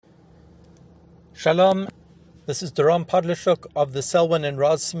Shalom, this is Doron Podleshuk of the Selwyn and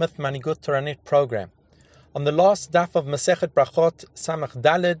Roz Smith Manigut Toranit program. On the last daf of Masechet Brachot, Samach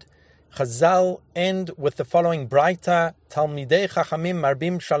Daled, Chazal end with the following Braita, Talmidei Chachamim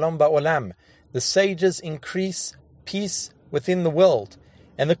Marbim Shalom Ba'olam. The sages increase peace within the world.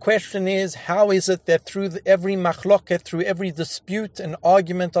 And the question is, how is it that through every machloket, through every dispute and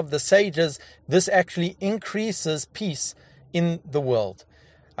argument of the sages, this actually increases peace in the world?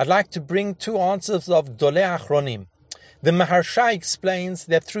 I'd like to bring two answers of Dolei Achronim. The Maharsha explains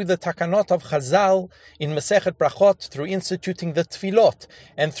that through the takanot of Chazal in Masechet Brachot, through instituting the tefillot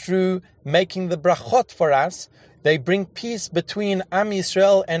and through making the brachot for us, they bring peace between Am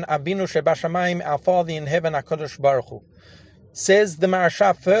Yisrael and Avinu Shebashamayim, our Father in heaven, HaKadosh Baruch Hu. Says the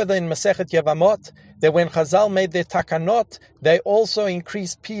Maharsha further in Masechet Yevamot that when Chazal made their takanot, they also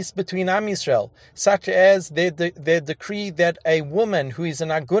increased peace between Am Yisrael, such as their decree that a woman who is an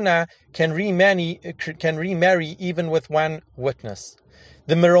aguna can remarry even with one witness.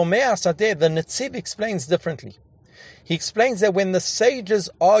 The Meromei Asadeh, the Netziv, explains differently. He explains that when the sages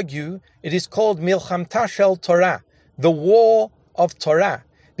argue, it is called Milchamta Shel Torah, the war of Torah,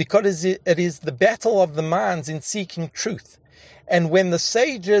 because it is the battle of the minds in seeking truth. And when the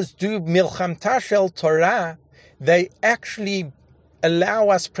sages do Milchamta Shel Torah, they actually allow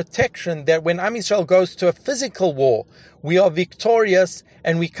us protection that when Am Yisrael goes to a physical war, we are victorious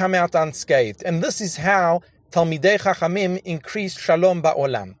and we come out unscathed. And this is how Talmidei Chachamim increased Shalom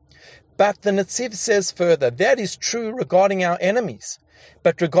Ba'olam. But the Netziv says further, that is true regarding our enemies.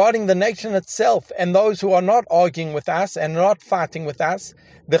 But regarding the nation itself and those who are not arguing with us and not fighting with us,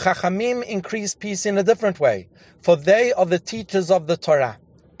 the Chachamim increase peace in a different way. For they are the teachers of the Torah.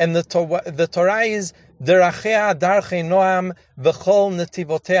 And the Torah is Derachea Darchei Noam V'chol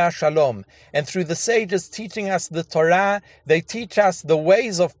Netivotea Shalom. And through the sages teaching us the Torah, they teach us the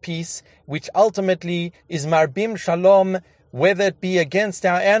ways of peace, which ultimately is Marbim Shalom, whether it be against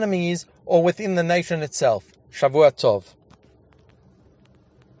our enemies or within the nation itself. Shavua Tov.